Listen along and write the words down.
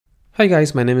Hi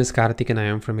guys, my name is Karthik and I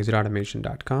am from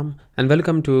executeautomation.com, and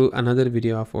welcome to another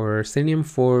video of our Selenium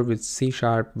 4 with C#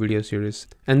 video series.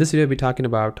 And this video will be talking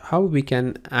about how we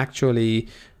can actually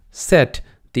set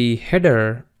the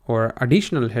header or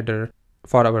additional header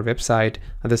for our website.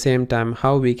 At the same time,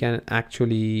 how we can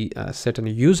actually set a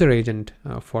user agent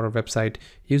for our website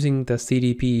using the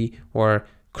CDP or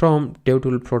Chrome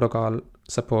DevTools protocol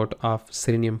support of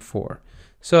Selenium 4.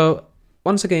 So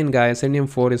once again guys, Selenium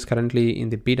 4 is currently in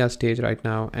the beta stage right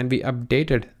now, and we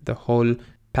updated the whole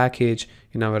package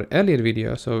in our earlier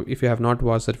video. So if you have not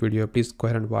watched that video, please go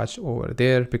ahead and watch over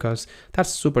there, because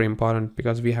that's super important,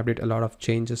 because we have did a lot of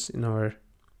changes in our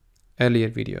earlier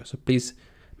video. So please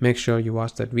make sure you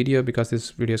watch that video, because this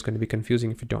video is going to be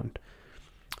confusing if you don't.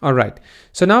 All right,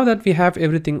 so now that we have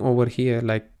everything over here,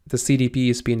 like the CDP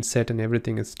is being set and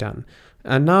everything is done.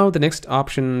 And now the next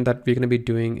option that we're going to be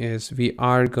doing is we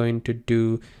are going to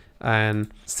do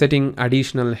setting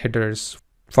additional headers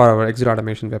for our Execute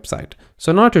Automation website.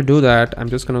 So now to do that, I'm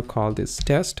just going to call this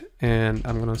test, and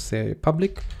I'm going to say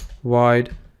public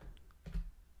void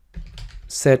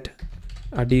set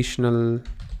additional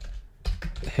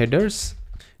headers.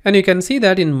 And you can see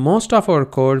that in most of our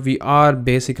code, we are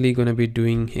basically going to be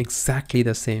doing exactly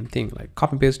the same thing, like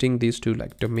copy pasting these two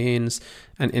like domains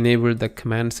and enable the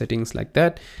command settings like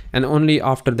that. And only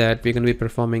after that, we're going to be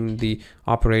performing the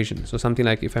operation. So something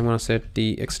like if I'm going to set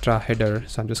the extra header,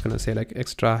 so I'm just going to say like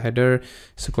extra header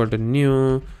is equal to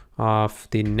new of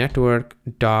the network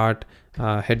dot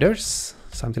headers,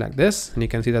 something like this. And you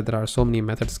can see that there are so many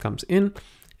methods comes in.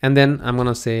 And then I'm going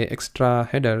to say extra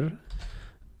header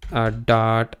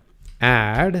dot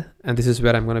add, and this is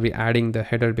where I'm going to be adding the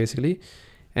header basically.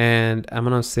 And I'm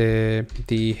going to say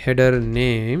the header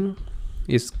name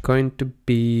is going to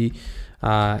be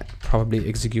probably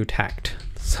execute hacked,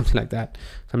 something like that.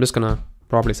 So I'm just going to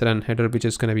probably set an header which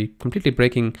is going to be completely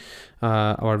breaking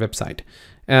our website.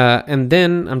 And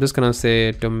then I'm just going to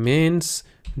say domains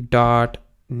dot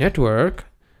network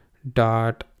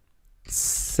dot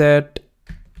set.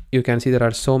 You can see there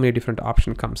are so many different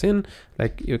options comes in,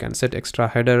 like you can set extra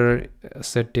header,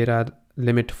 set data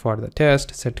limit for the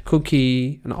test, set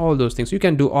cookie, and all those things. You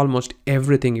can do almost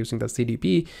everything using the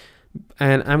CDP.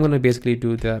 And I'm going to basically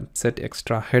do the set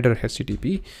extra header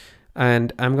HTTP,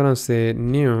 and I'm going to say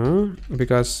new,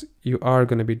 because you are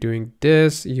going to be doing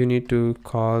this. You need to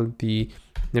call the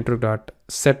network dot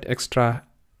set extra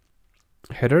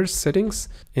headers settings,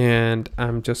 and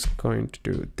I'm just going to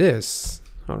do this.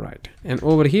 All right, and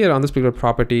over here on this particular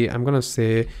property, I'm going to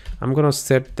say I'm going to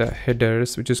set the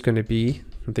headers, which is going to be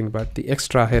nothing but the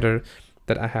extra header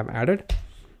that I have added.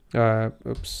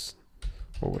 Oops,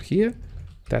 over here.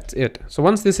 That's it. So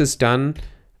once this is done,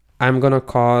 I'm going to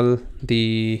call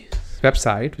the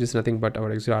website, which is nothing but our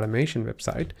Execute Automation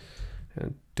website.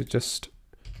 And to just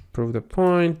prove the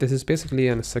point, this is basically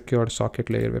a secure socket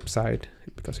layer website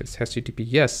because it's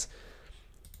HTTPS.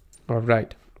 All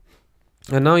right.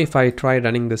 And now if I try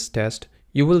running this test,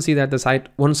 you will see that the site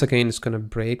once again is going to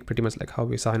break, pretty much like how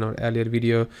we saw in our earlier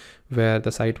video where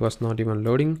the site was not even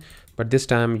loading. But this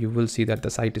time you will see that the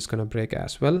site is going to break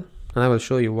as well. And I will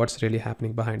show you what's really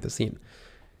happening behind the scene.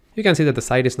 You can see that the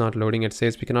site is not loading. It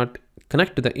says we cannot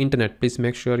connect to the internet. Please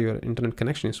make sure your internet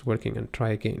connection is working and try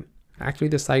again. Actually,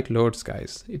 the site loads,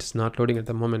 guys. It's not loading at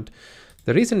the moment.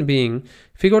 The reason being,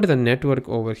 if you go to the network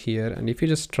over here, and if you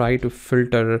just try to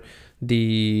filter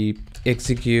the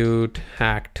execute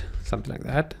hacked, something like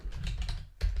that,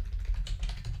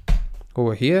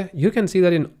 over here, you can see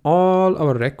that in all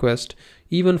our requests,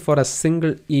 even for a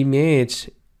single image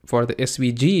for the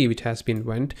SVG which has been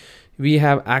went, we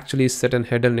have actually set a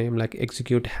header name like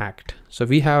execute hacked. So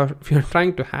we are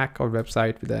trying to hack our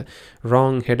website with the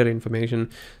wrong header information.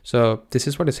 So this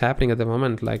is what is happening at the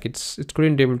moment. Like it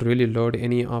couldn't be able to really load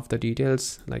any of the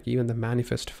details, like even the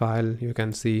manifest file. You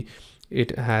can see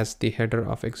it has the header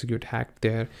of execute hacked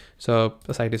there. So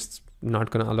the site is not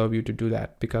going to allow you to do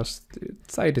that, because the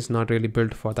site is not really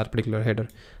built for that particular header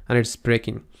and it's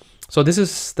breaking. So this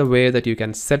is the way that you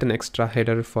can set an extra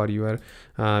header for your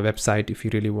website if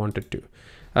you really wanted to.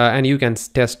 And you can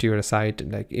test your site,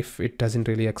 like if it doesn't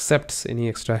really accept any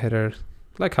extra header,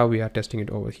 like how we are testing it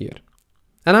over here.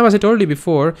 And as I told you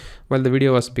before, while the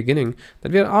video was beginning,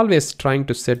 that we are always trying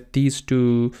to set these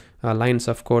two lines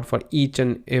of code for each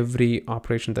and every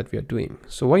operation that we are doing.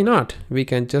 So why not? We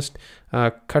can just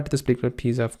cut this particular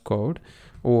piece of code,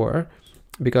 or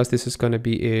because this is going to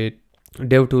be a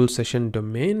DevTools session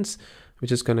domains,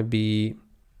 which is going to be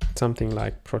something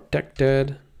like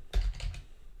protected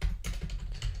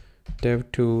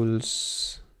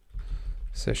DevTools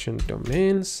session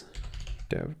domains.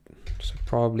 So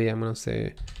probably I'm going to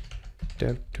say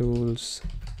DevTools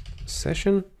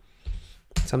session,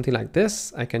 something like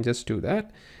this. I can just do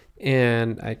that,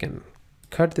 and I can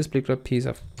cut this particular piece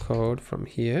of code from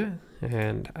here,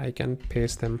 and I can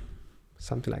paste them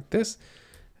something like this,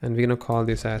 and we're gonna call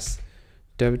this as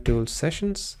DevTools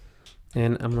sessions,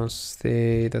 and I'm gonna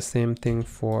say the same thing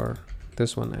for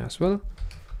this one as well.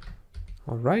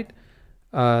 All right,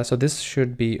 so this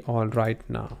should be all right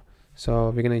now. So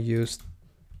we're gonna use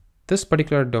this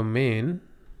particular domain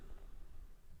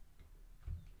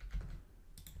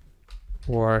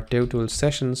or DevTools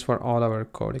sessions for all our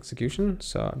code execution.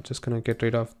 So I'm just gonna get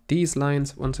rid of these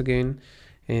lines once again,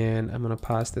 and I'm gonna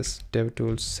pass this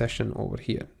DevTools session over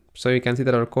here. So you can see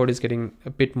that our code is getting a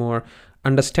bit more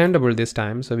understandable this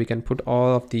time. So we can put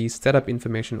all of the setup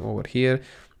information over here,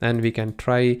 and we can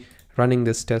try running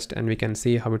this test, and we can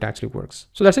see how it actually works.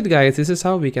 So that's it, guys. This is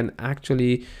how we can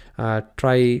actually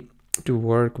try to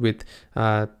work with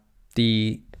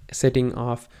the setting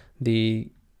of the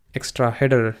extra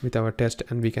header with our test,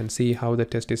 and we can see how the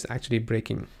test is actually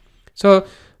breaking. So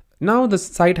now the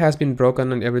site has been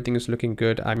broken and everything is looking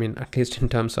good. I mean, at least in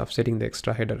terms of setting the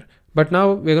extra header. But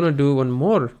now we're going to do one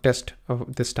more test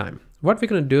of this time. What we're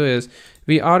going to do is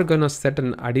we are going to set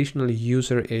an additional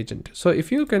user agent. So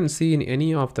if you can see in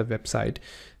any of the website,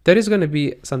 there is going to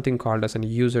be something called as a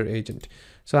user agent.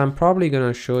 So I'm probably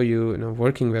going to show you in a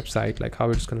working website like how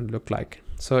it's going to look like.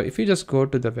 So if you just go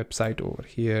to the website over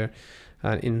here,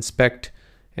 inspect,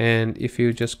 and if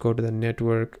you just go to the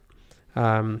network,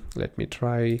 let me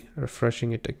try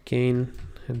refreshing it again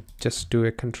and just do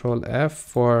a Control F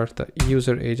for the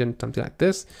user agent, something like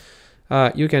this.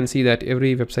 You can see that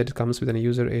every website comes with a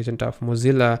user agent of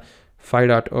Mozilla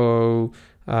 5.0,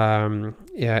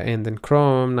 yeah, and then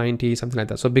Chrome 90, something like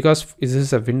that. So because this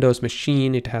is a Windows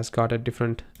machine, it has got a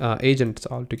different agents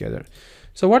altogether.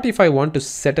 So what if I want to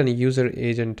set a user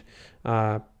agent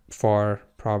for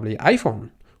probably iPhone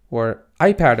or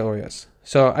iPad OS?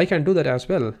 So I can do that as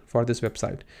well for this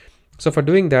website. So for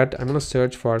doing that, I'm going to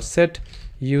search for set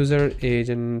user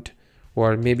agent,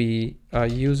 or maybe a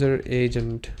user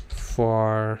agent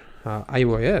for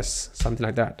iOS, something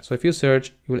like that. So if you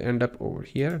search, you will end up over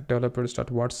here,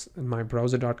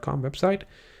 developers.whatsmybrowser.com website.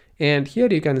 And here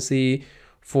you can see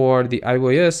for the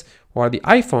iOS or the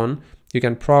iPhone, you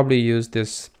can probably use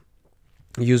this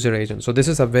user agent. So this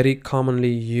is a very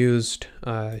commonly used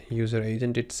user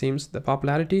agent, it seems, the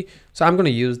popularity. So I'm going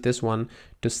to use this one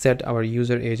to set our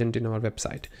user agent in our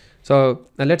website. So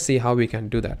now let's see how we can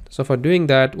do that. So for doing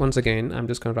that, once again, I'm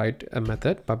just going to write a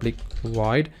method, public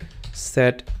void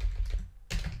set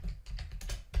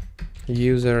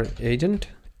user agent,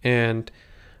 and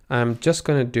I'm just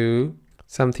going to do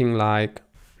something like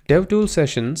DevTools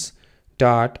sessions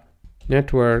dot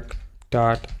network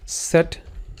dot set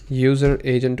user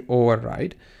agent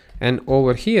override, and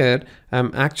over here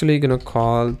I'm actually going to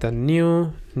call the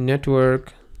new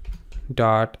network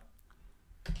dot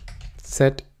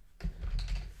set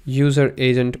user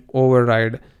agent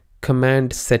override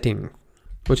command setting,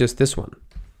 which is this one.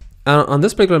 On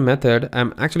this particular method,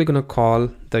 I'm actually going to call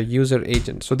the user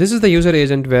agent. So this is the user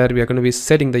agent where we are going to be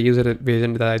setting the user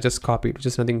agent that I just copied, which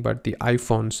is nothing but the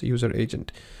iPhone's user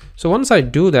agent. So once I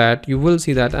do that, you will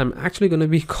see that I'm actually going to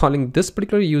be calling this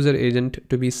particular user agent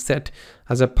to be set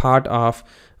as a part of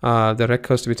the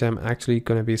request which I'm actually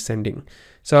going to be sending.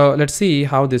 So let's see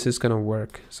how this is going to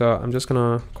work. So I'm just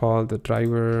going to call the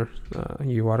driver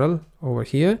URL over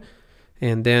here,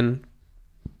 and then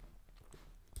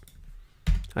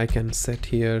I can set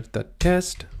here the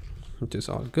test, which is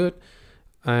all good.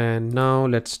 And now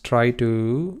let's try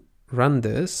to run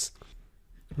this.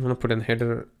 I'm going to put a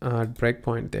header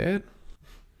breakpoint there.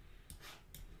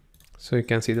 So you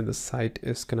can see that the site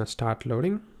is going to start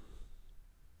loading.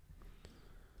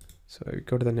 So we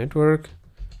go to the network.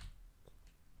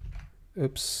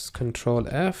 Oops, Control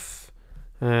F.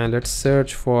 And let's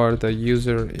search for the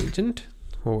user agent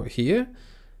over here.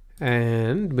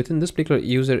 And within this particular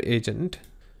user agent,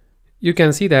 you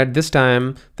can see that this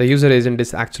time the user agent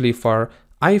is actually for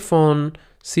iPhone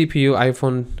CPU,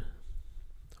 iPhone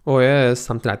OS,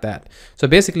 something like that. So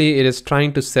basically it is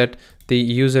trying to set the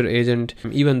user agent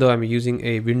even though I'm using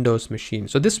a Windows machine.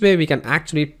 So this way we can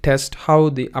actually test how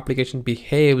the application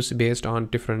behaves based on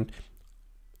different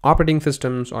operating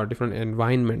systems or different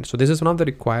environments. So this is one of the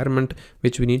requirement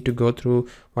which we need to go through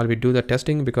while we do the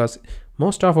testing, because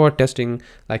most of our testing,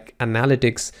 like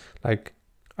analytics, like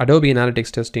Adobe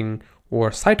Analytics testing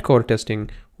or site code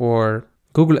testing or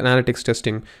Google Analytics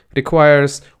testing,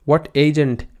 requires what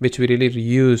agent which we really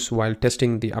use while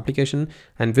testing the application.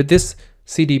 And with this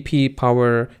CDP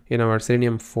power in our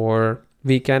Selenium 4,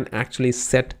 we can actually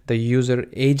set the user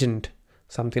agent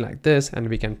something like this, and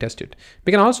we can test it.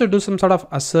 We can also do some sort of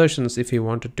assertions if you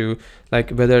wanted to,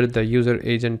 like whether the user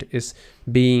agent is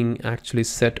being actually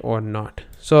set or not.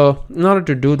 So in order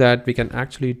to do that, we can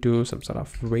actually do some sort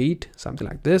of wait, something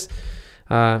like this.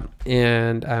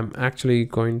 And I'm actually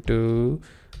going to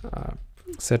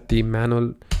set the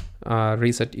manual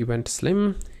reset event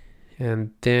slim,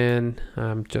 and then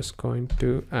I'm just going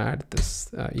to add this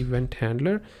event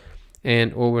handler,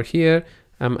 and over here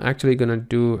I'm actually going to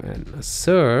do an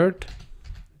assert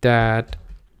that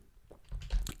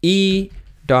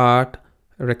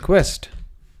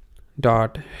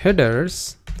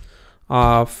e.request.headers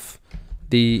of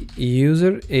the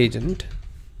user agent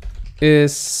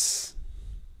is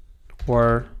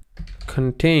or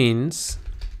contains,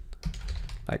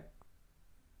 like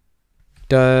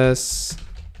does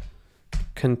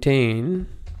contain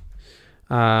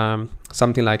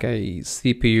something like a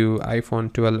CPU,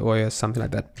 iPhone 12 OS, something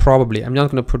like that. Probably, I'm not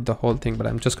going to put the whole thing, but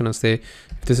I'm just going to say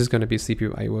if this is going to be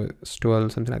CPU, iOS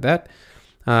 12, something like that.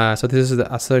 So this is the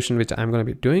assertion which I'm going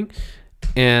to be doing,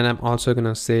 and I'm also going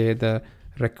to say the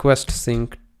request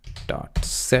sync dot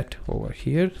set over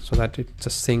here so that it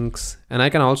just syncs, and I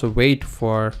can also wait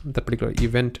for the particular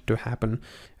event to happen.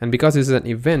 And because this is an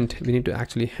event, we need to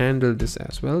actually handle this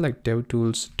as well, like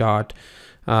DevTools dot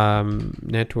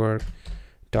network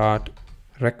dot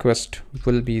request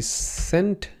will be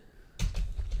sent.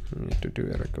 I need to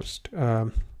do a request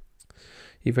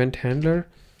event handler,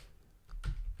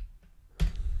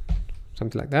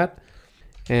 something like that,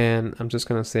 and I'm just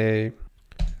gonna say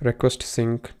request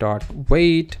sync dot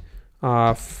wait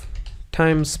of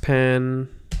time span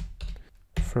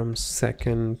from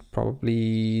second,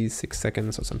 probably 6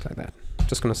 seconds or something like that. I'm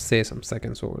just gonna say some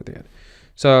seconds over there.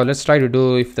 So let's try to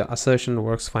do if the assertion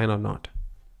works fine or not.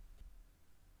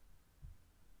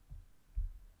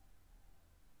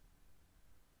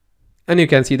 And you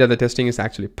can see that the testing is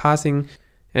actually passing,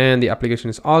 and the application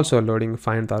is also loading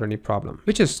fine without any problem,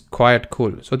 which is quite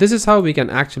cool. So this is how we can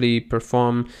actually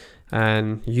perform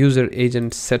an user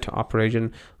agent set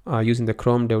operation using the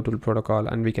Chrome DevTools protocol,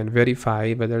 and we can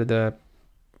verify whether the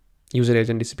user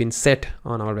agent is being set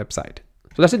on our website.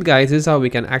 So that's it, guys. This is how we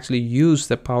can actually use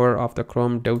the power of the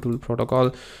Chrome DevTools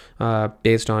protocol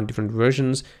based on different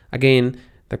versions. Again,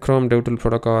 the Chrome DevTools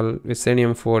protocol with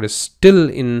Selenium 4 is still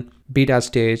in beta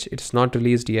stage. It's not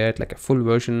released yet, like a full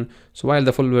version. So while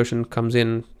the full version comes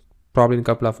in probably in a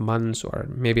couple of months or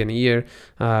maybe in a year,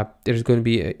 there's going to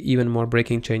be even more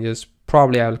breaking changes.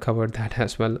 Probably I will cover that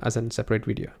as well as a separate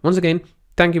video. Once again,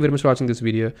 thank you very much for watching this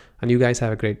video, and you guys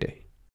have a great day.